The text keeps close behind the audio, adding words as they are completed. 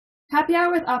Happy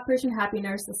Hour with Operation Happy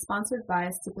Nurse is sponsored by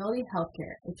Stability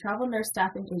Healthcare, a travel nurse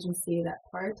staffing agency that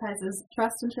prioritizes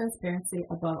trust and transparency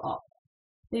above all.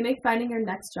 They make finding your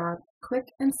next job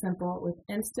quick and simple with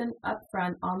instant,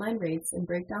 upfront online rates and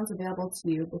breakdowns available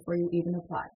to you before you even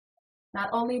apply. Not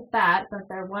only that, but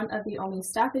they're one of the only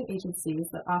staffing agencies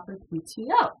that offer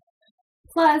PTO.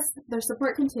 Plus, their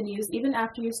support continues even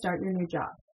after you start your new job.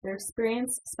 Their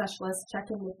experienced specialists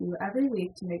check in with you every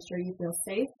week to make sure you feel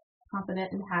safe,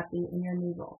 confident, and happy in your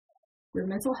new role. Your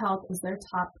mental health is their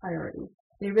top priority.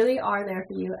 They really are there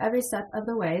for you every step of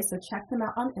the way, so check them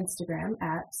out on Instagram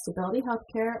at Stability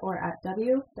Healthcare or at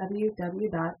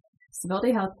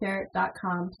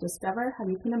www.stabilityhealthcare.com to discover how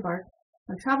you can embark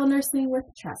on travel nursing with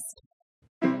trust.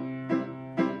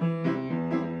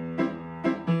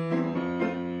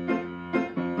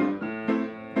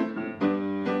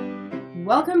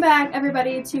 Welcome back,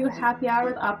 everybody, to Happy Hour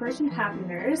with Operation Happy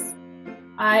Nurse.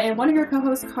 I am one of your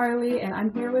co-hosts, Carly, and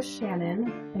I'm here with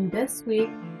Shannon. And this week,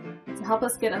 to help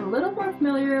us get a little more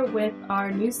familiar with our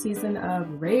new season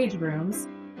of Rage Rooms,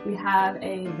 we have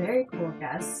a very cool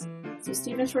guest. So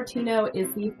Steven Shortino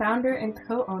is the founder and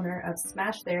co-owner of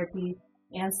Smash Therapy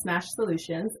and Smash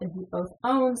Solutions, and he both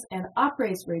owns and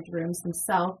operates Rage Rooms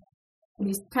himself. And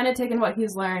he's kind of taken what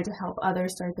he's learned to help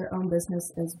others start their own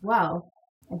business as well.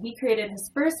 And he created his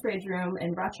first Rage Room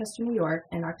in Rochester, New York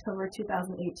in October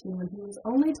 2018 when he was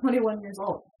only 21 years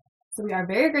old. So we are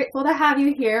very grateful to have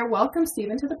you here. Welcome,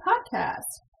 Steven, to the podcast.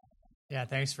 Yeah,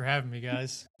 thanks for having me,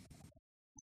 guys.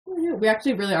 We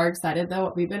actually really are excited,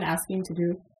 though. We've been asking to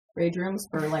do Rage Rooms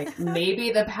for,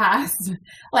 maybe the past,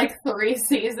 3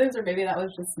 seasons, or maybe that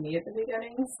was just me at the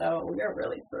beginning. So we are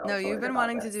really thrilled. No, you've been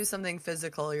wanting to do something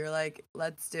physical. You're like,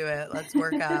 let's do it. Let's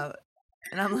work out.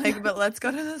 And I'm like, but let's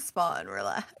go to the spa and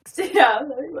relax. Yeah,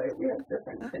 we have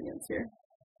different opinions here.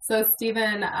 So,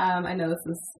 Steven, I know this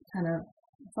is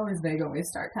it's always vague when we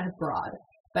start, kind of broad,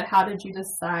 but how did you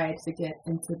decide to get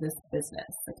into this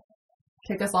business?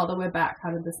 Kick us all the way back.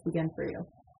 How did this begin for you?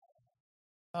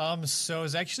 So it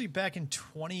was actually back in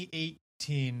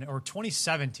 2018 or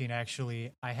 2017,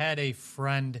 actually. I had a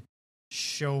friend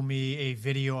show me a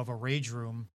video of a Rage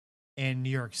Room in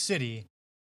New York City.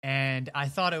 And I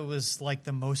thought it was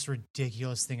the most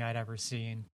ridiculous thing I'd ever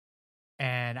seen.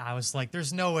 And I was like,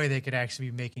 there's no way they could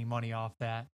actually be making money off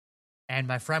that. And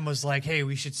my friend was like, hey,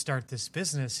 we should start this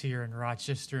business here in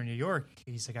Rochester, New York.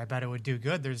 He's like, I bet it would do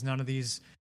good. There's none of these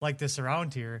like this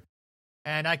around here.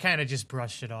 And I kind of just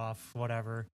brushed it off,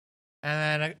 whatever.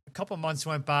 And then a couple months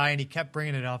went by and he kept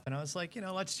bringing it up. And I was like,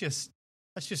 let's just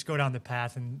go down the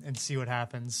path and see what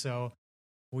happens. So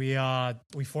we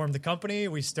formed the company.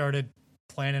 We started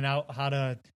planning out how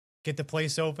to get the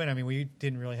place open. I mean, we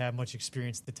didn't really have much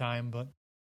experience at the time, but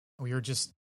we were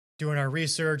just doing our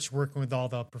research, working with all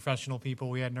the professional people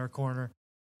we had in our corner,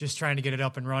 just trying to get it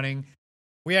up and running.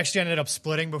 We actually ended up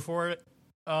splitting before it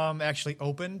actually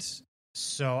opened.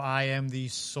 So I am the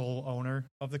sole owner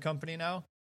of the company now.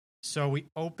 So we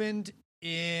opened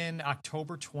in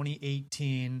October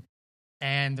 2018,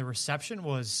 and the reception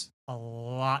was a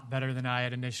lot better than I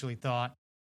had initially thought.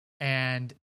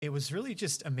 And it was really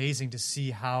just amazing to see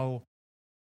how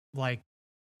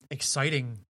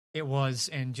exciting it was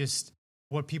and just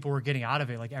what people were getting out of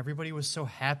it. Everybody was so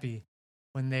happy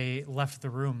when they left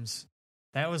the rooms.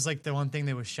 That was the one thing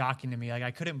that was shocking to me. I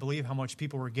couldn't believe how much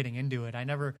people were getting into it. I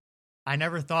never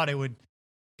thought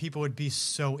people would be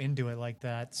so into it like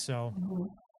that. So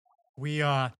we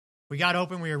got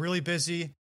open, we were really busy,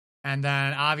 and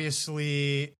then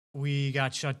obviously we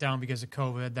got shut down because of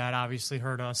COVID. That obviously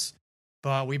hurt us.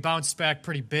 But we bounced back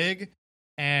pretty big,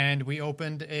 and we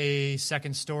opened a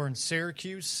second store in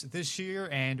Syracuse this year,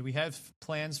 and we have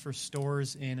plans for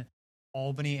stores in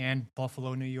Albany and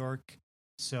Buffalo, New York.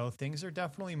 So things are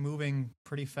definitely moving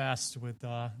pretty fast with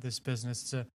this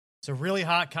business. It's a really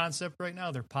hot concept right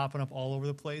now. They're popping up all over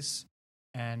the place,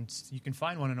 and you can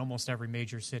find one in almost every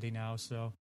major city now.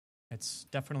 So it's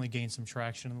definitely gained some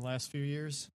traction in the last few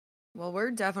years. Well, we're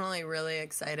definitely really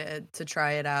excited to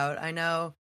try it out. I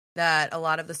know that a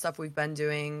lot of the stuff we've been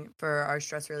doing for our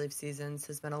stress relief seasons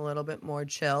has been a little bit more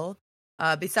chill,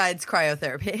 besides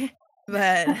cryotherapy.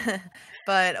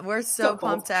 But we're so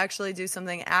pumped to actually do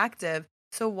something active.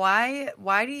 So why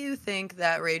do you think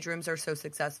that Rage Rooms are so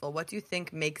successful? What do you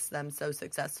think makes them so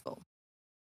successful?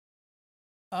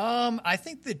 I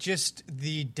think that just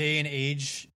the day and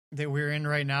age that we're in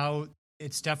right now,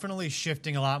 it's definitely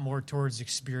shifting a lot more towards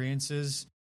experiences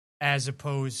as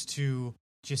opposed to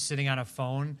just sitting on a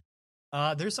phone.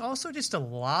 There's also just a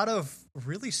lot of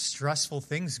really stressful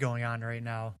things going on right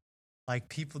now.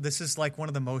 This is one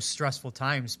of the most stressful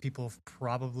times people have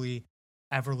probably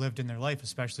ever lived in their life,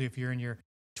 especially if you're in your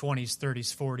 20s,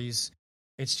 30s, 40s.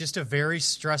 It's just a very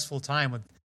stressful time with,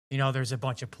 there's a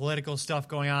bunch of political stuff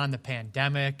going on, the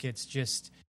pandemic.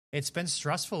 It's been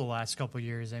stressful the last couple of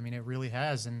years. I mean, it really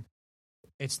has. And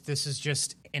this is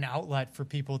just an outlet for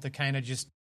people to kind of just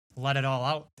let it all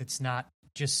out. It's not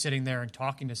just sitting there and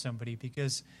talking to somebody,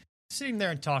 because sitting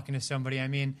there and talking to somebody,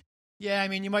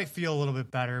 you might feel a little bit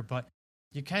better, but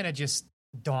you kind of just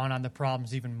dawn on the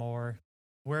problems even more.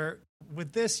 Where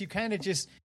with this, you kind of just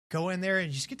go in there and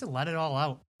you just get to let it all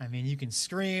out. I mean, you can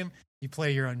scream, you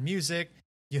play your own music,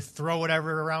 you throw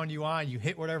whatever around you want, you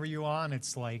hit whatever you want.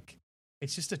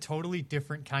 It's just a totally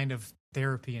different kind of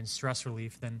therapy and stress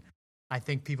relief than I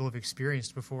think people have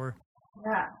experienced before.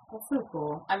 Yeah, that's so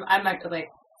cool. We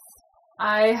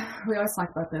always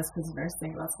talk about this because of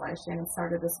nursing. That's why Shannon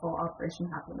started this whole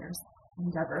Operation Happy Nurse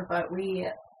endeavor. But we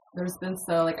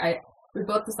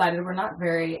both decided we're not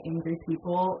very angry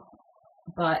people,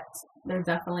 but there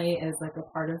definitely is like a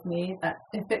part of me that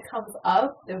if it comes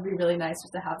up, it would be really nice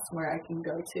just to have somewhere I can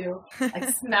go to,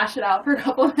 smash it out for a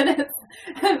couple of minutes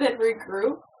and then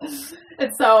regroup.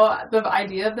 And so the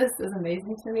idea of this is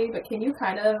amazing to me, but can you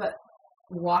kind of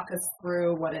walk us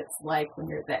through what it's like when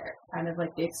you're there, kind of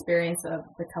like the experience of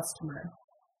the customer?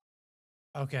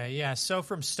 Okay, yeah. So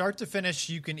from start to finish,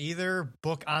 you can either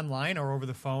book online or over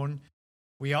the phone.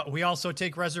 We also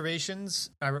take reservations.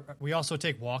 We also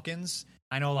take walk-ins.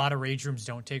 I know a lot of rage rooms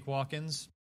don't take walk-ins.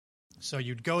 So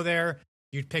you'd go there,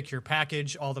 you'd pick your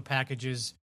package. All the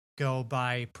packages go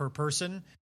by per person,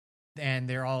 and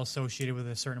they're all associated with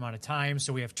a certain amount of time.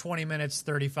 So we have 20 minutes,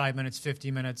 35 minutes, 50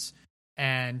 minutes,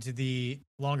 and the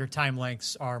longer time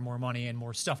lengths are more money and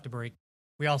more stuff to break.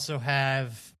 We also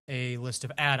have a list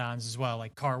of add-ons as well,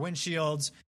 like car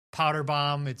windshields, powder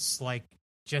bomb. It's like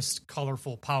just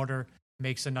colorful powder,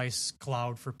 makes a nice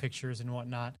cloud for pictures and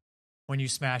whatnot when you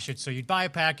smash it. So you'd buy a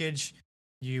package,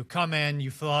 you come in,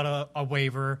 you fill out a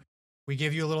waiver, we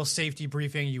give you a little safety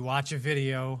briefing, you watch a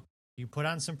video, you put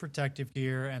on some protective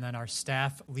gear, and then our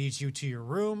staff leads you to your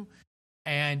room.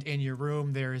 And in your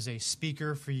room, there is a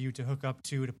speaker for you to hook up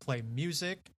to play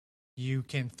music. You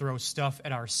can throw stuff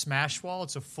at our smash wall.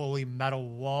 It's a fully metal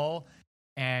wall,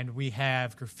 and we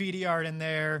have graffiti art in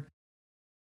there.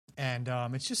 And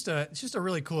it's just a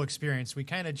really cool experience. We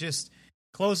kind of just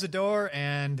close the door,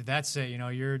 and that's it.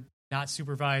 You're not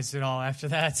supervised at all after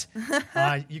that.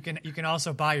 You can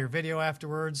also buy your video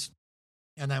afterwards,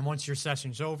 and then once your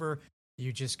session's over,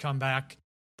 you just come back,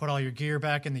 put all your gear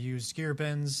back in the used gear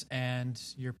bins, and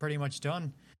you're pretty much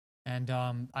done. And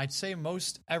I'd say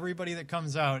most everybody that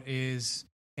comes out is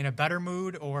in a better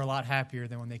mood or a lot happier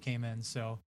than when they came in.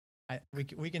 So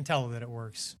we can tell that it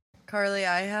works. Carly,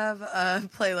 I have a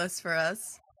playlist for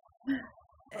us.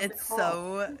 It's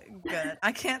so good.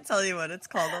 I can't tell you what it's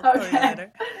called. I'll tell you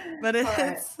later. But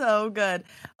it's so good.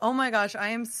 Oh my gosh, I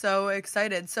am so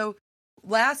excited. So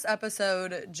last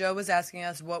episode, Joe was asking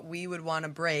us what we would want to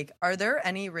break. Are there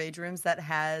any rage rooms that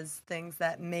has things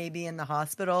that may be in the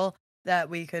hospital that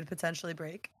we could potentially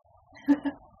break?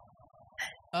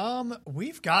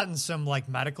 We've gotten some like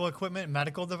medical equipment,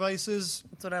 medical devices.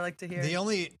 That's what I like to hear. The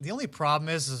only problem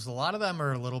is a lot of them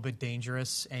are a little bit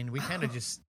dangerous, and we kind of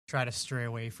just try to stray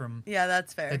away from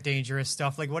that's fair. The dangerous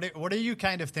stuff. Like what are you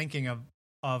kind of thinking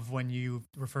of when you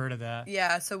refer to that?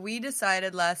 Yeah, so we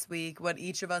decided last week what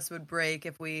each of us would break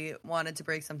if we wanted to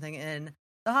break something in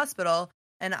the hospital,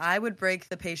 and I would break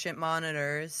the patient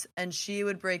monitors, and she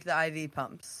would break the IV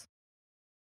pumps.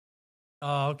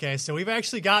 Oh, okay. So we've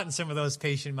actually gotten some of those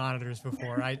patient monitors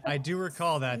before. I do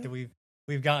recall that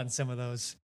we've gotten some of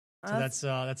those. So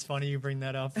that's funny you bring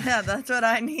that up. Yeah, that's what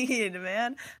I need,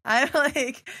 man.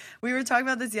 We were talking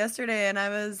about this yesterday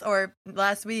or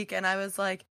last week, and I was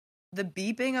like, the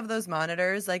beeping of those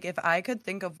monitors, like if I could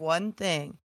think of one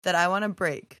thing that I want to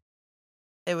break,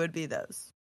 it would be those.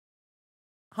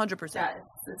 100%. Yeah,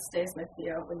 it stays with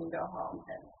you when you go home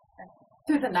and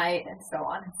through the night and so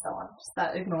on and so on. Just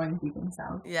that annoying beeping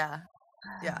sound. Yeah,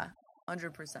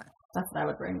 100%. That's what I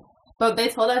would bring. But they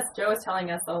told us, Joe was telling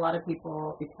us, a lot of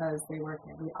people, because they work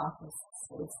in the office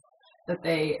space, that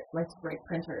they like to break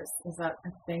printers. Is that a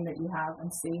thing that you have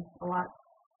and see a lot?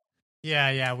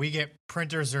 Yeah. We get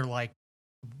printers are like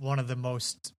one of the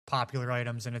most popular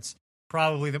items, and it's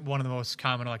probably one of the most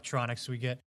common electronics. We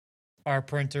get our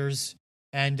printers,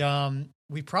 and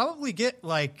we probably get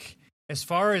like, as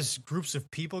far as groups of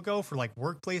people go for like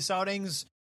workplace outings,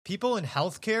 people in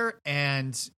healthcare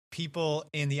and people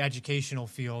in the educational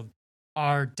field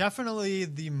are definitely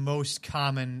the most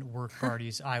common work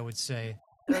parties, I would say.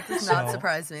 That does not So-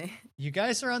 surprise me. You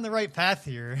guys are on the right path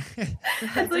here.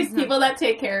 It's like people that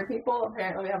take care of people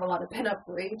apparently have a lot of pent-up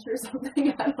rage or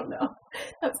something. I don't know.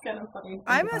 That's kind of funny. to think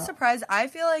I'm about. surprised. I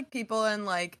feel like people in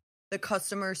like the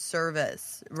customer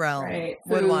service realm Right.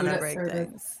 would want to Food break service.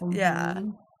 things. Mhm. Yeah.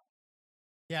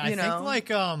 Yeah, I You think know? like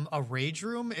a rage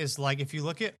room is like, if you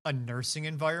look at a nursing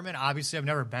environment, obviously I've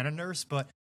never been a nurse, but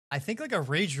I think like a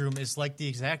rage room is like the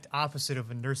exact opposite of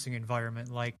a nursing environment.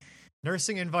 Like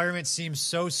nursing environment seems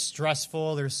so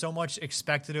stressful. There's so much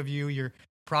expected of you. You're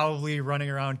probably running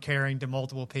around caring to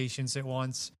multiple patients at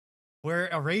once. Where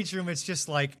a rage room, it's just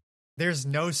like there's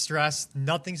no stress,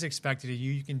 nothing's expected of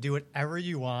you. You can do whatever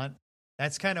you want.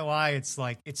 That's kind of why it's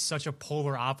like it's such a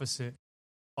polar opposite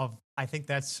of, I think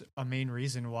that's a main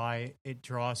reason why it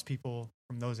draws people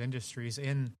from those industries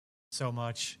in so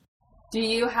much. Do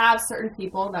you have certain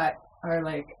people that are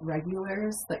like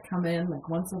regulars that come in like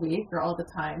once a week or all the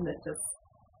time that just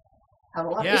have a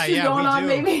lot of Yeah, issues yeah, going we on? do.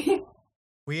 Maybe.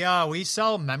 We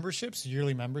sell memberships,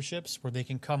 yearly memberships, where they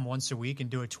can come once a week and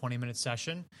do a 20-minute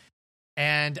session.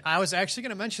 And I was actually going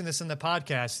to mention this in the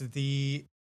podcast. The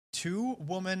two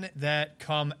women that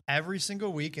come every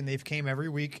single week, and they've came every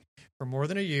week for more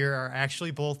than a year, are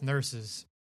actually both nurses.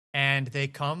 And they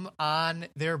come on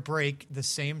their break the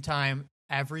same time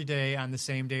every day on the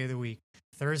same day of the week,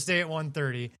 Thursday at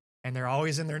 1:30, and they're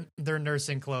always in their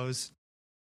nursing clothes.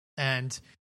 And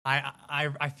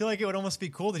I feel like it would almost be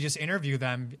cool to just interview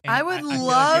them. And I would feel like it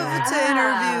love would- to Yeah.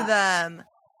 interview them.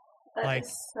 That Like,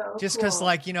 is so just cool. because,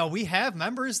 like, you know, we have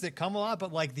members that come a lot,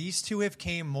 but like these two have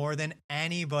came more than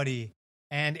anybody.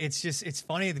 And it's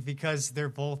funny because they're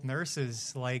both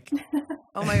nurses. Like,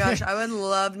 Oh my gosh, I would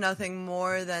love nothing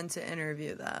more than to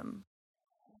interview them.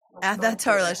 That's Add so that to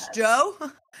our cool. list.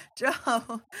 Joe,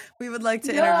 Joe, we would like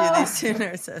to interview Yeah. these two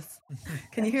nurses.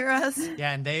 Can you hear us?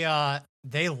 yeah, and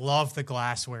they love the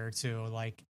glassware too.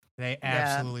 Like, they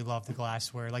absolutely love the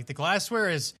glassware. Like, the glassware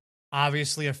is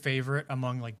obviously a favorite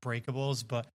among like breakables,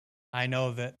 but I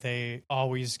know that they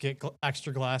always get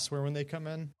extra glassware when they come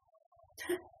in.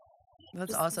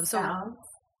 That's Just awesome. the So, sound.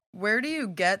 where do you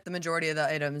get the majority of the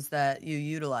items that you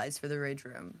utilize for the rage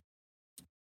room?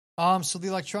 So the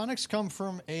electronics come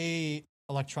from a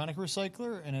electronic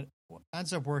recycler, and it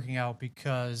ends up working out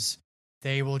because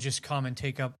they will just come and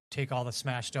take all the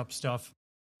smashed up stuff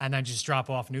and then just drop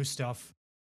off new stuff.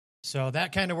 So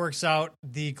that kind of works out.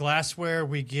 The glassware,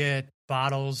 we get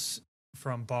bottles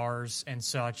from bars and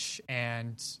such,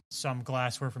 and some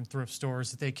glassware from thrift stores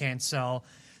that they can't sell.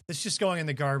 That's just going in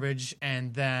the garbage.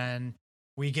 And then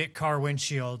we get car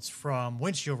windshields from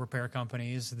windshield repair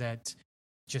companies that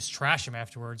just trash them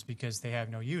afterwards because they have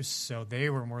no use. So they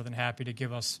were more than happy to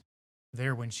give us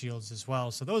their windshields as well.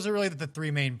 So those are really the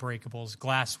three main breakables: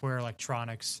 glassware,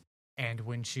 electronics, and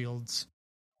windshields.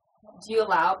 Do you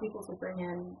allow people to bring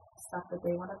in stuff that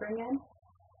they want to bring in?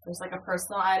 There's like a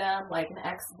personal item, like an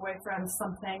ex-boyfriend,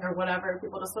 something or whatever.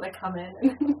 People just want to come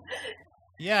in.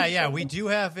 Yeah, we do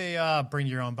have a bring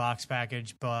your own box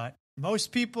package, but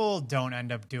most people don't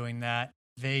end up doing that.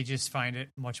 They just find it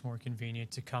much more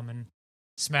convenient to come and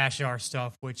smash our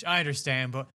stuff, which I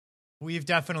understand, but we've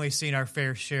definitely seen our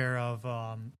fair share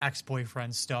of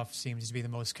ex-boyfriend stuff seems to be the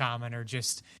most common, or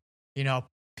just, you know,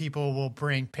 people will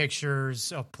bring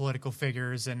pictures of political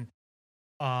figures and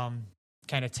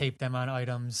kind of tape them on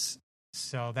items.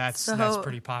 So that's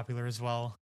pretty popular as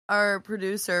well. Our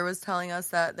producer was telling us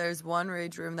that there's one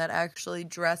rage room that actually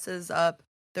dresses up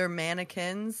their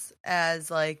mannequins as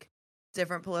like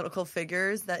different political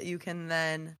figures that you can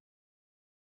then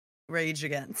rage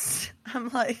against. I'm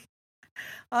like,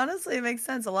 honestly, it makes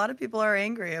sense. A lot of people are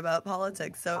angry about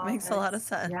politics, so it makes a lot of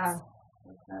sense. Yeah.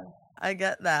 I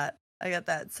get that.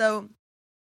 So,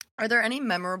 are there any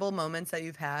memorable moments that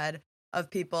you've had of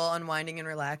people unwinding and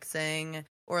relaxing,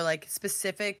 or like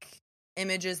specific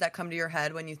images that come to your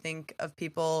head when you think of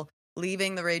people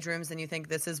leaving the rage rooms and you think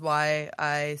this is why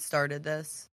I started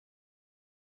this?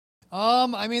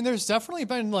 I mean, there's definitely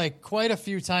been like quite a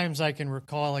few times I can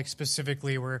recall, like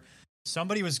specifically where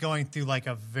somebody was going through like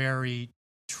a very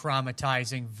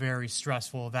traumatizing, very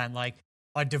stressful event, like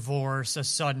a divorce, a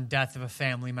sudden death of a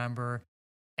family member,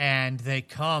 and they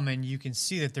come and you can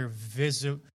see that they're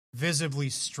visibly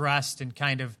stressed and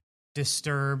kind of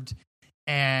disturbed,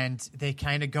 and they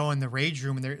kind of go in the rage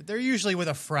room, and they're usually with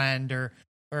a friend or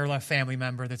a family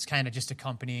member that's kind of just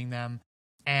accompanying them.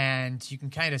 And you can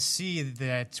kind of see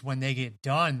that when they get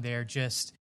done, they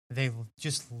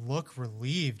just look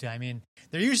relieved. I mean,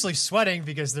 they're usually sweating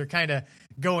because they're kind of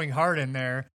going hard in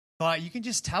there, but you can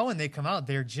just tell when they come out,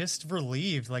 they're just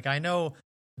relieved. Like, I know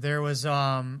there was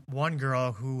one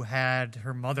girl who had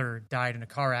her mother died in a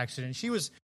car accident. She was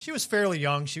she was fairly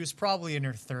young. She was probably in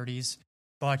her 30s,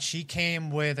 but she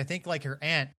came with, I think, like her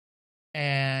aunt,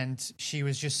 and she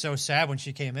was just so sad when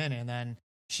she came in. And then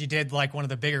she did like one of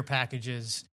the bigger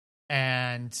packages,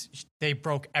 and they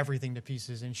broke everything to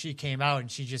pieces. And she came out,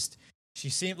 and she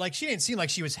seemed like she didn't seem like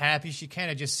she was happy. She kind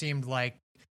of just seemed like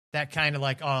that kind of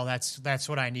like, oh, that's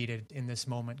what I needed in this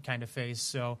moment kind of face.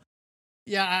 So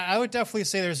yeah, I would definitely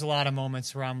say there's a lot of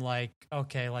moments where I'm like,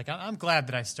 okay, like I'm glad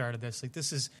that I started this. Like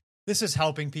this is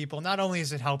helping people. Not only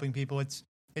is it helping people, it's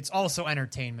also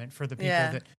entertainment for the people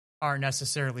that aren't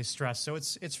necessarily stressed. So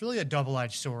it's really a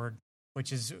double-edged sword,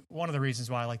 which is one of the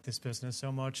reasons why I like this business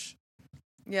so much.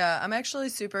 Yeah, I'm actually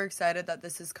super excited that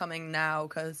this is coming now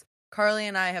because Carly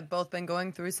and I have both been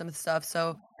going through some stuff,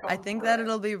 so I think that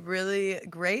it'll be really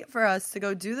great for us to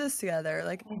go do this together,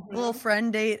 like a little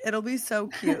friend date. It'll be so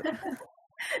cute.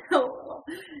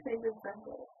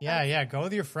 Yeah, go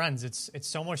with your friends. It's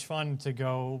so much fun to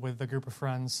go with a group of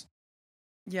friends.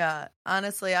 Yeah,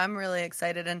 honestly, I'm really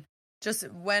excited. And just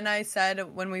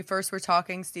when we first were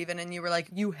talking, Steven, and you were like,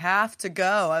 you have to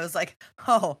go, I was like,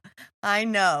 oh, I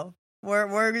know.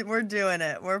 We're doing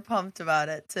it. We're pumped about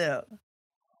it too.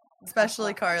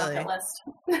 Especially Carly. Bucket list.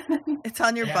 It's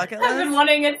on your bucket list? I've been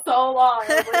wanting it so long.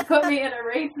 Like, put me in a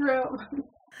rage room.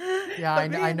 Yeah,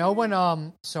 I know when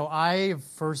so I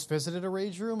first visited a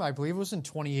rage room, I believe it was in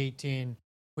 2018.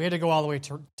 We had to go all the way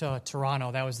to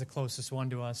Toronto. That was the closest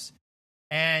one to us.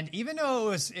 And even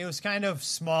though it was kind of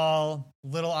small,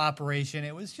 little operation,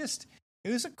 it was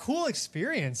a cool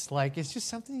experience. Like it's just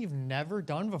something you've never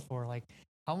done before. Like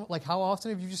how often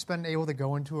have you just been able to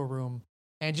go into a room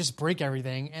and just break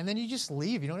everything, and then you just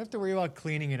leave? You don't have to worry about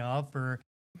cleaning it up or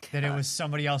that it was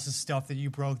somebody else's stuff that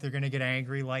you broke. They're gonna get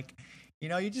angry. Like, you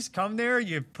know, you just come there,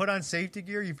 you put on safety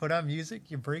gear, you put on music,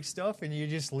 you break stuff, and you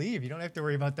just leave. You don't have to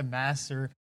worry about the mess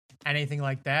or anything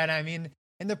like that. I mean,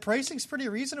 and the pricing's pretty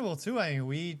reasonable too. I mean,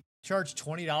 we charge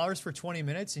 $20 for 20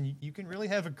 minutes, and you can really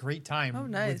have a great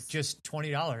time with just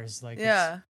 $20. Like,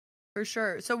 yeah, for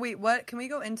sure. So what can we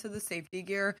go into the safety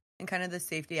gear and kind of the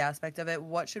safety aspect of it?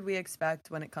 What should we expect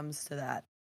when it comes to that?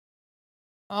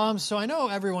 So I know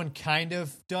everyone kind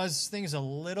of does things a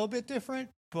little bit different,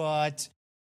 but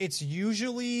it's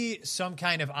usually some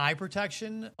kind of eye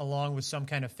protection along with some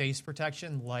kind of face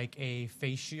protection, like a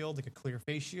face shield, like a clear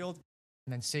face shield,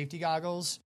 and then safety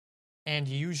goggles, and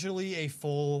usually a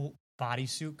full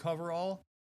bodysuit coverall,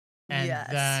 and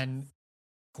then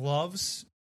gloves,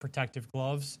 protective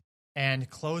gloves, and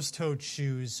closed-toed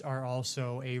shoes are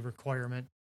also a requirement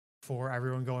for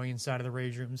everyone going inside of the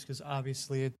rage rooms, because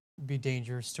obviously it'd be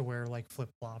dangerous to wear like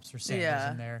flip-flops or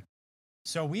sandals in there.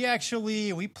 So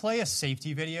we play a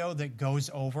safety video that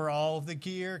goes over all of the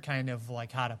gear, kind of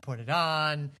like how to put it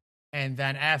on. And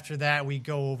then after that, we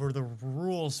go over the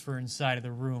rules for inside of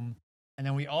the room. And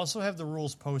then we also have the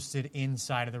rules posted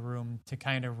inside of the room to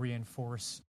kind of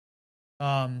reinforce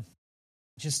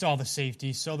just all the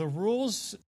safety. So the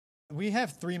rules, we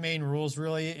have 3 main rules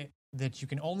really, that you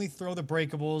can only throw the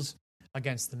breakables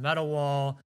against the metal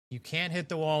wall. You can't hit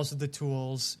the walls with the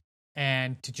tools,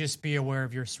 and to just be aware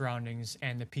of your surroundings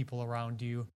and the people around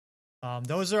you.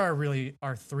 Those are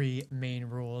our 3 main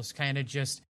rules. Kind of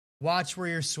just watch where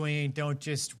you're swinging. Don't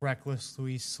just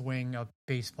recklessly swing a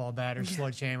baseball bat or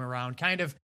sledgehammer around. Kind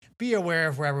of be aware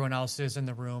of where everyone else is in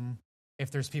the room.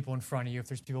 If there's people in front of you, if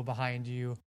there's people behind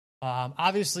you.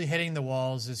 Obviously, hitting the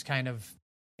walls is kind of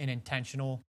an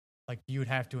intentional. Like, you would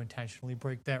have to intentionally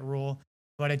break that rule.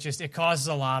 But it causes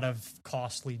a lot of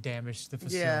costly damage to the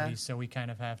facility, so we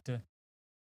kind of have to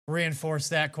reinforce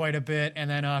that quite a bit. And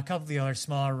then a couple of the other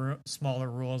smaller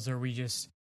rules are we just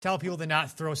tell people to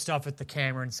not throw stuff at the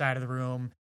camera inside of the room.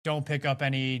 Don't pick up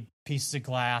any pieces of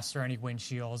glass or any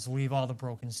windshields. Leave all the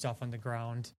broken stuff on the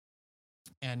ground.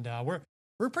 And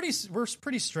we're pretty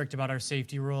strict about our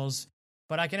safety rules.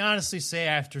 But I can honestly say,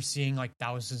 after seeing like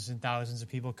thousands and thousands of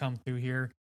people come through here,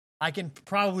 I can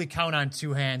probably count on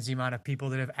 2 hands the amount of people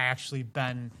that have actually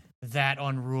been that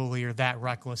unruly or that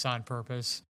reckless on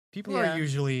purpose. People are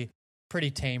usually pretty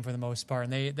tame for the most part,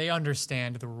 and they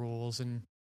understand the rules and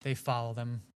they follow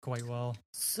them quite well.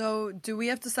 So do we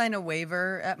have to sign a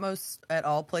waiver at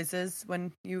all places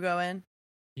when you go in?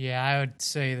 Yeah, I would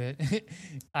say that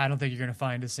I don't think you're going to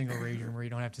find a single rage room where you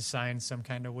don't have to sign some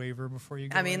kind of waiver before you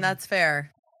go in. I mean, that's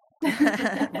fair.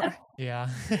 Yeah.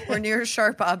 We're near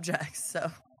sharp objects,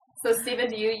 so. So, Steven,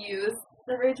 do you use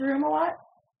the rage room a lot?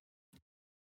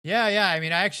 Yeah. I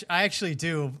mean, I actually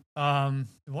do. One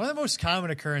of the most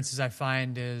common occurrences I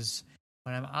find is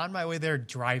when I'm on my way there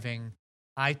driving,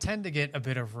 I tend to get a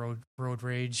bit of road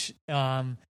rage.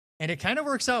 And it kind of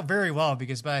works out very well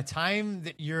because by the time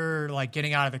that you're like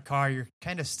getting out of the car, you're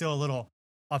kind of still a little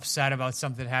upset about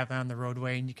something that happened on the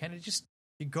roadway, and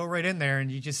you go right in there and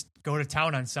you just go to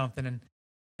town on something, and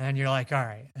then you're like, all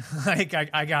right, like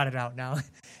I got it out now.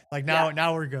 Like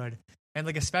now we're good. And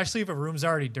like, especially if a room's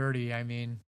already dirty, I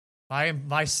mean,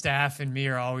 my staff and me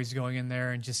are always going in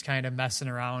there and just kind of messing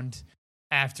around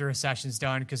after a session's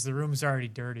done because the room's already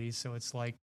dirty. So it's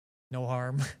like no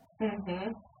harm.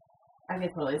 Mm-hmm. I can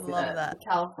totally see Love that. that.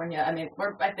 California, I mean,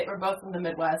 I think we're both from the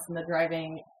Midwest, and the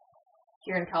driving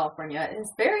here in California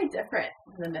is very different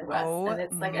than the Midwest. Oh, and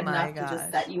it's like my enough to gosh.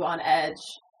 just set you on edge.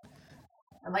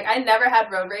 I'm like, I never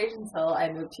had road rage until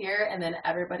I moved here, and then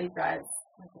everybody drives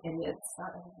like idiots.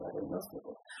 Not everybody, most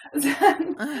people.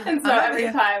 And so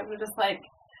every time I'm just like,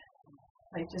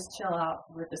 just chill out.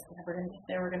 We're gonna get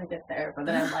there. We're gonna get there. But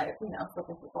then I'm like,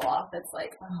 flipping people off. It's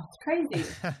like, oh, it's crazy.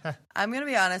 I'm going to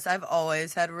be honest. I've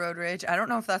always had road rage. I don't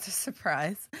know if that's a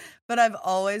surprise, but I've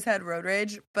always had road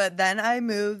rage. But then I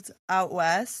moved out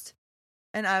west,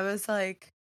 and I was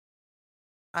like,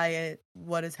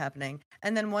 what is happening?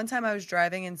 And then one time I was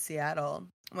driving in Seattle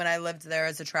when I lived there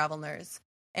as a travel nurse,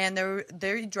 and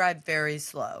they drive very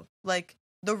slow. Like,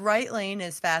 the right lane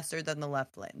is faster than the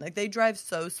left lane. Like, they drive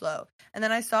so slow. And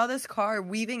then I saw this car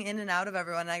weaving in and out of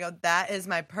everyone, and I go, that is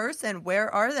my person.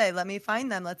 Where are they? Let me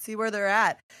find them. Let's see where they're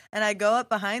at. And I go up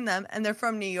behind them, and they're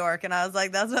from New York. And I was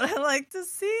like, that's what I like to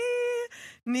see.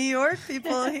 New York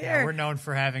people here. Yeah, we're known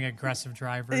for having aggressive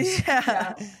drivers.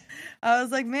 Yeah. I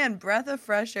was like, man, breath of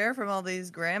fresh air from all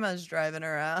these grandmas driving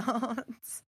around.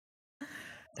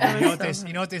 You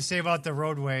know what they say about the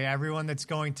roadway? Everyone that's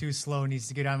going too slow needs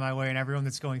to get on my way, and everyone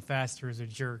that's going faster is a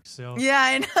jerk. So yeah,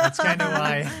 I know. That's kind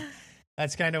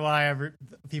of why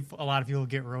a lot of people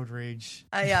get road rage.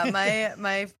 Yeah,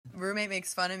 my roommate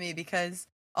makes fun of me because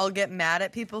I'll get mad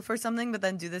at people for something, but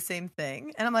then do the same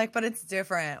thing, and I'm like, but it's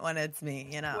different when it's me,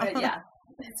 Yeah,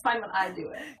 it's fine when I do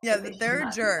it. Yeah,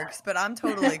 they're jerks, but I'm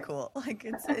totally cool. Like,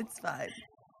 it's fine.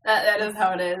 That is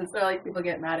how it is. Or like people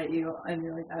get mad at you and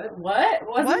you're like, what?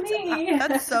 Wasn't me.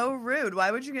 That's so rude. Why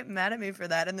would you get mad at me for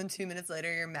that? And then 2 minutes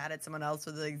later, you're mad at someone else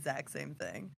for the exact same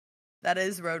thing. That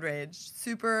is road rage.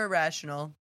 Super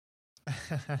irrational.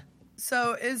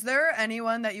 So is there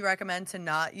anyone that you recommend to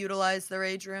not utilize the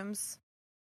rage rooms?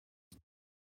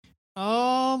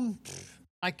 I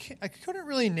couldn't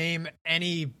really name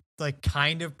any like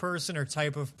kind of person or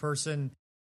type of person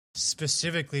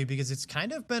specifically because it's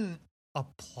kind of been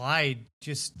applied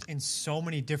just in so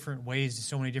many different ways to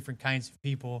so many different kinds of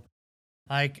people.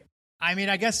 Like, I mean,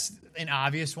 I guess an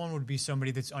obvious one would be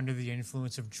somebody that's under the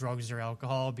influence of drugs or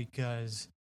alcohol because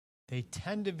they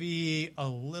tend to be a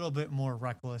little bit more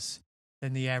reckless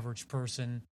than the average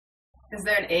person. Is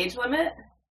there an age limit?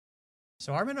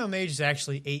 So our minimum age is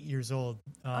actually 8 years old.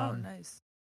 Oh, nice.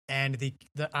 And the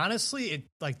honestly,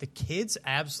 the kids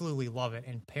absolutely love it,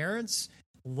 and parents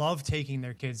love taking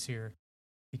their kids here.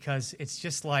 Because it's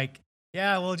just like,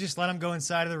 yeah, we'll just let them go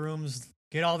inside of the rooms,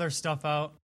 get all their stuff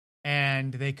out,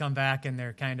 and they come back and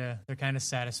they're kind of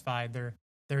satisfied.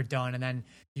 They're done, and then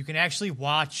you can actually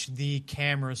watch the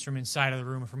cameras from inside of the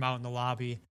room from out in the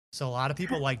lobby. So a lot of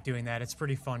people like doing that. It's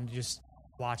pretty fun to just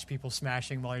watch people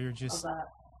smashing while you're just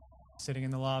sitting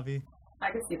in the lobby.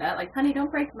 I can see that. Like, honey, don't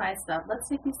break my stuff. Let's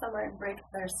take you somewhere and break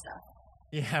their stuff.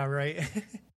 Yeah, right.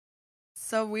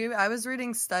 So I was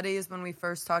reading studies when we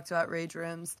first talked about rage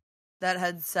rooms that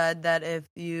had said that if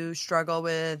you struggle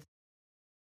with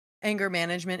anger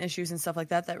management issues and stuff like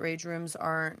that, that rage rooms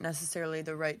aren't necessarily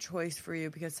the right choice for you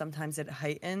because sometimes it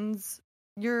heightens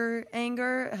your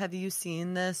anger. Have you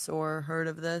seen this or heard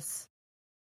of this?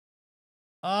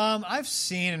 I've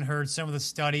seen and heard some of the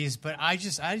studies, but I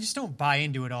just don't buy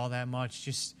into it all that much.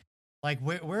 Just like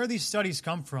where these studies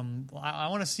come from, I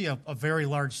want to see a very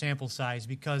large sample size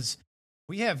because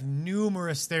we have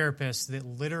numerous therapists that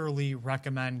literally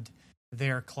recommend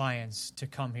their clients to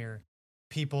come here.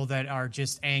 People that are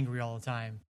just angry all the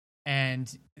time. And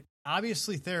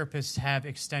obviously therapists have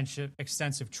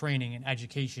extensive training and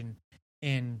education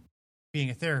in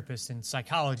being a therapist and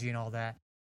psychology and all that.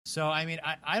 So, I mean,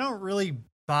 I don't really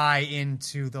buy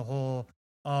into the whole,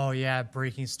 oh yeah,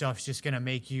 breaking stuff's just going to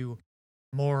make you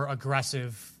more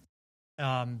aggressive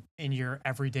in your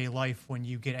everyday life when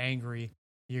you get angry.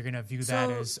 You're going to view that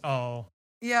as, oh.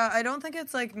 Yeah, I don't think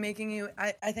it's like making you,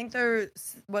 I think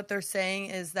what they're saying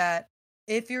is that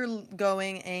if you're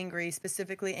going angry,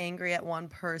 specifically angry at one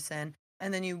person,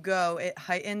 and then you go, it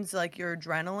heightens like your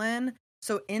adrenaline.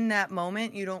 So in that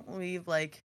moment, you don't leave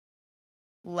like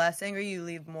less angry, you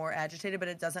leave more agitated, but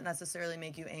it doesn't necessarily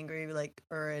make you angry like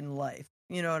or in life.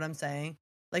 You know what I'm saying?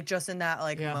 Like just in that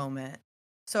moment.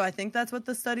 So I think that's what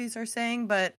the studies are saying,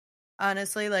 but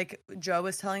honestly, like Joe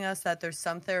was telling us that there's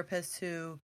some therapists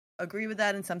who agree with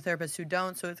that and some therapists who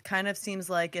don't. So it kind of seems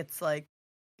like it's like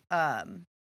a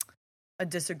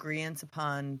disagreement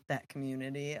upon that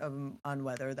community on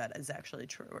whether that is actually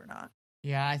true or not.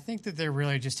 Yeah, I think that there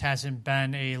really just hasn't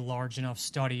been a large enough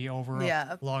study over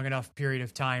a long enough period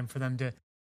of time for them to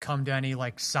come to any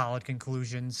like solid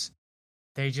conclusions.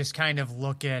 They just kind of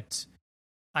look at,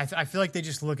 I feel like they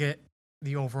just look at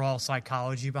the overall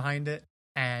psychology behind it,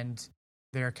 and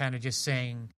they're kind of just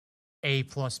saying A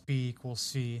plus B equals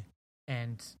C.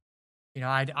 And, you know,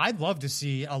 I'd love to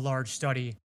see a large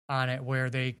study on it where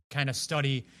they kind of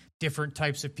study different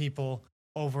types of people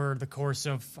over the course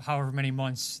of however many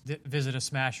months visit a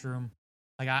Smash Room.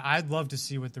 Like, I'd love to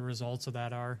see what the results of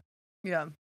that are. Yeah.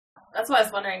 That's why I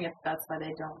was wondering if that's why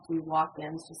they don't do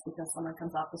walk-ins, just because someone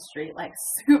comes off the street, like,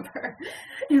 super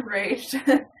enraged.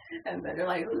 And then they're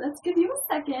like, let's give you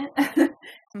a second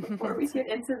before we get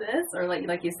into this. Or,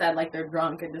 like you said, like, they're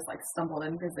drunk and just, like, stumbled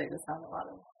in because they just have a lot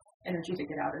of energy to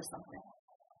get out or something.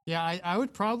 Yeah, I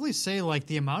would probably say, like,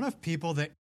 the amount of people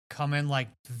that come in, like,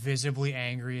 visibly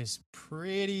angry is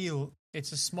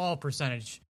it's a small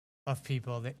percentage of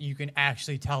people that you can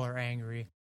actually tell are angry.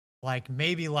 Like,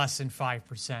 maybe less than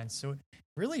 5%. So it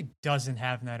really doesn't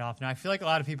happen that often. I feel like a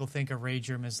lot of people think a rage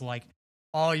room is, like,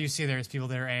 all you see there is people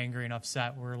that are angry and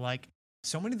upset, where, like,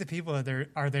 so many of the people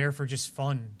are there for just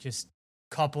fun, just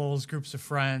couples, groups of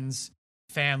friends,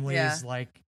 families. Yeah.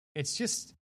 Like, it's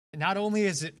just, not only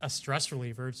is it a stress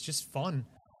reliever, it's just fun.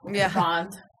 Yeah.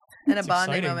 Bond. And a It's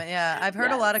bonding exciting. moment. Yeah. I've heard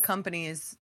a lot of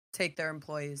companies take their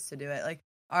employees to do it. Like,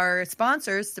 our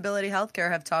sponsors, Stability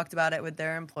Healthcare, have talked about it with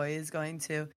their employees going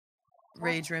to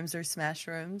rage rooms or Smash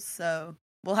Rooms. So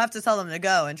we'll have to tell them to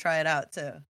go and try it out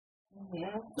too.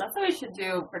 Mm-hmm. That's what we should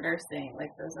do for nursing,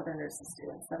 like those other nursing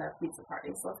students that have pizza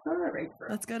parties. So let's go to a rage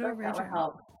room. Let's go to a rage That would room.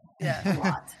 help Yeah. a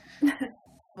lot.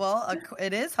 Well,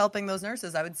 it is helping those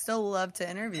nurses. I would still love to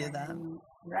interview them.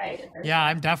 Right. Yeah,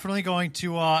 I'm definitely going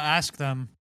to ask them.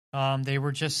 They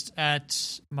were just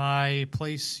at my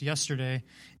place yesterday,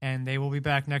 and they will be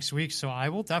back next week. So I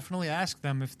will definitely ask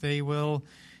them if they will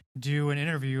do an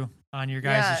interview on your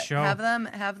guys' show. Have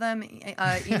them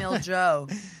email Joe.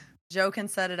 Joe can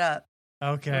set it up.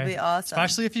 Okay. It'll be awesome.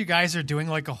 Especially if you guys are doing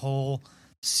like a whole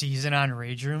season on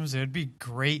Rage Rooms, it would be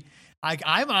great.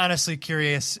 I'm honestly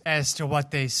curious as to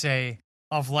what they say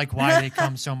of like why they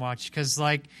come so much, because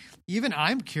like even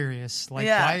I'm curious. Like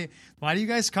why do you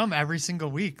guys come every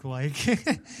single week? Like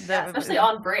yeah, especially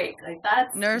on break. Like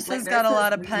that's nurses got a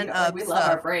lot of pent up. We stuff. love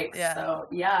our breaks. Yeah. So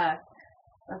yeah,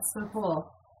 that's so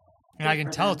cool. And I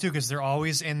can tell too because they're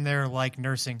always in their like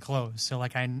nursing clothes. So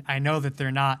like I know that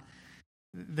they're not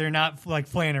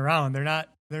like playing around. They're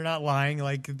not lying.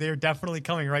 Like they're definitely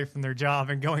coming right from their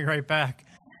job and going right back.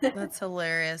 That's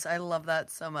hilarious. I love that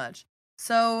so much.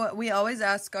 So we always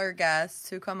ask our guests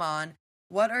who come on,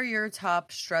 what are your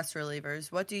top stress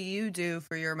relievers? What do you do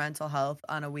for your mental health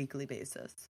on a weekly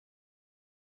basis?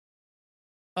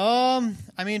 I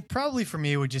mean, probably for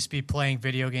me it would just be playing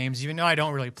video games, even though I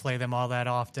don't really play them all that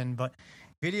often, but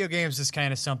video games is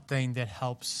kind of something that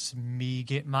helps me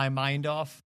get my mind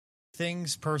off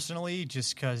things personally,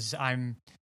 just because I'm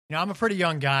a pretty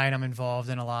young guy and I'm involved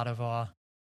in a lot of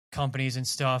companies and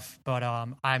stuff, but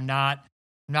I'm not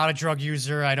a drug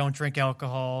user. I don't drink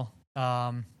alcohol.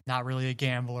 Not really a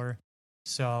gambler.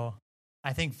 So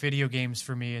I think video games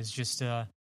for me is just a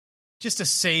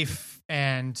safe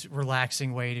and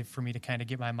relaxing way for me to kind of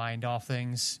get my mind off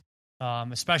things,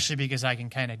 especially because I can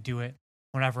kind of do it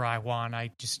whenever I want.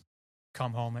 I just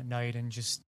come home at night and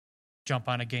just jump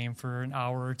on a game for an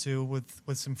hour or two with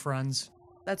some friends.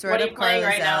 That's right up Carly's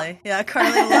right alley. Yeah,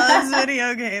 Carly loves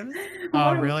video games.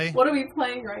 Oh, really? What are we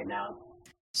playing right now?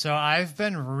 So I've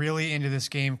been really into this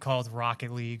game called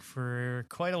Rocket League for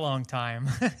quite a long time.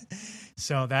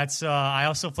 So that's I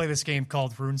also play this game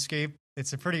called RuneScape.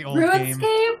 It's a pretty old game.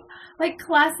 RuneScape? Like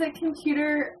classic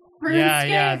computer RuneScape?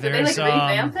 Yeah. Did they like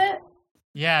revamp it?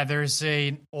 Yeah, there's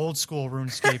an old school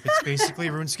RuneScape. It's basically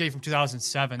RuneScape from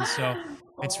 2007. So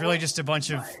it's really just a bunch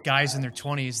of guys in their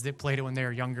 20s that played it when they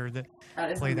were younger that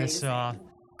play this.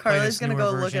 Carly's going to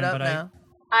go look it up now.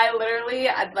 I literally,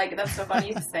 that's so funny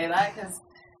you say that, because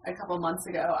a couple months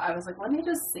ago, I was like, let me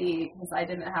just see, because I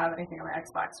didn't have anything on my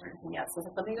Xbox or anything yet, so I was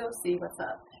like, let me go see what's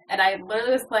up. And I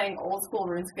literally was playing old school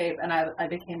RuneScape, and I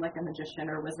became like a magician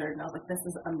or wizard, and I was like, this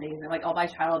is amazing. Like, all my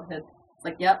childhood, it's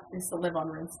like, yep, I used to live on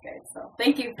RuneScape, so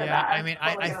thank you for that. I mean,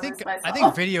 I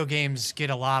think video games get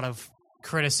a lot of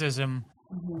criticism,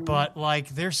 but like,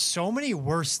 there's so many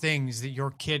worse things that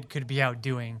your kid could be out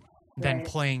doing than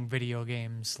playing video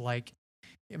games. Like,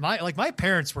 my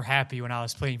parents were happy when I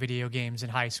was playing video games in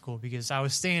high school because I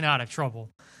was staying out of trouble.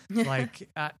 Like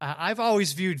I've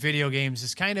always viewed video games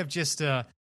as kind of just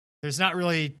there's not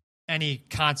really any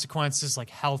consequences like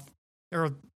health,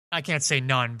 or I can't say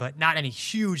none, but not any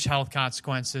huge health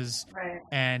consequences. Right.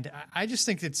 And I just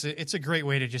think it's a great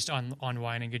way to just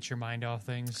unwind and get your mind off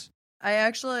things. I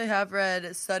actually have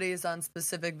read studies on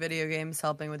specific video games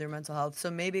helping with your mental health.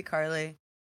 So maybe, Carly,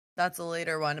 that's a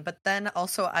later one. But then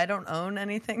also, I don't own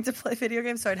anything to play video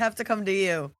games, so I'd have to come to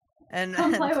you and Play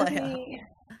with play me.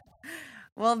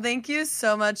 Well, thank you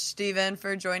so much, Stephen,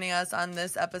 for joining us on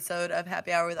this episode of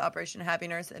Happy Hour with Operation Happy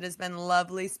Nurse. It has been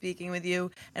lovely speaking with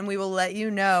you, and we will let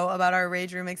you know about our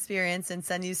Rage Room experience and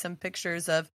send you some pictures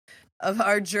of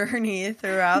our journey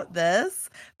throughout this.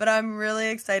 But I'm really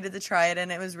excited to try it,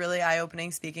 and it was really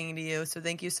eye-opening speaking to you. So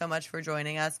thank you so much for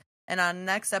joining us. And on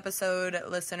next episode,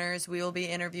 listeners, we will be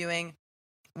interviewing,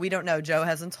 we don't know, Joe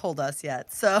hasn't told us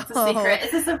yet. So It's a secret.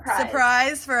 It's a surprise.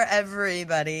 Surprise for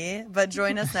everybody. But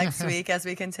join us next week as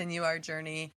we continue our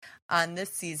journey on this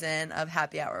season of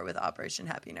Happy Hour with Operation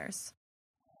Happy Nurse.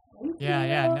 Yeah.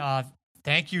 And,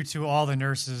 thank you to all the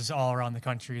nurses all around the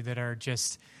country that are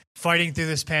just fighting through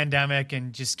this pandemic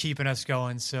and just keeping us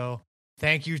going. So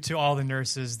thank you to all the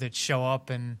nurses that show up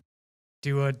and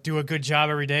do a good job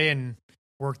every day and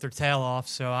work their tail off.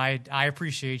 So I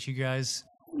appreciate you guys.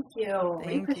 Thank you. We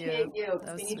Thank appreciate you. you.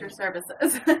 That was We need your sweet.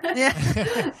 services.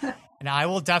 Yeah. And I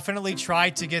will definitely try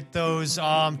to get those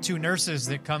 2 nurses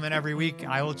that come in every week.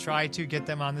 I will try to get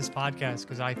them on this podcast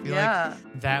because I feel Yeah.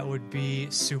 like that would be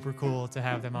super cool to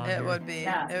have them on It here. would be.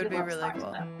 Yeah, It would we'd be love to really talk to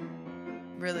cool.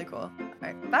 them. Really cool. All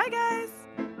right. Bye,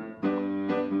 guys.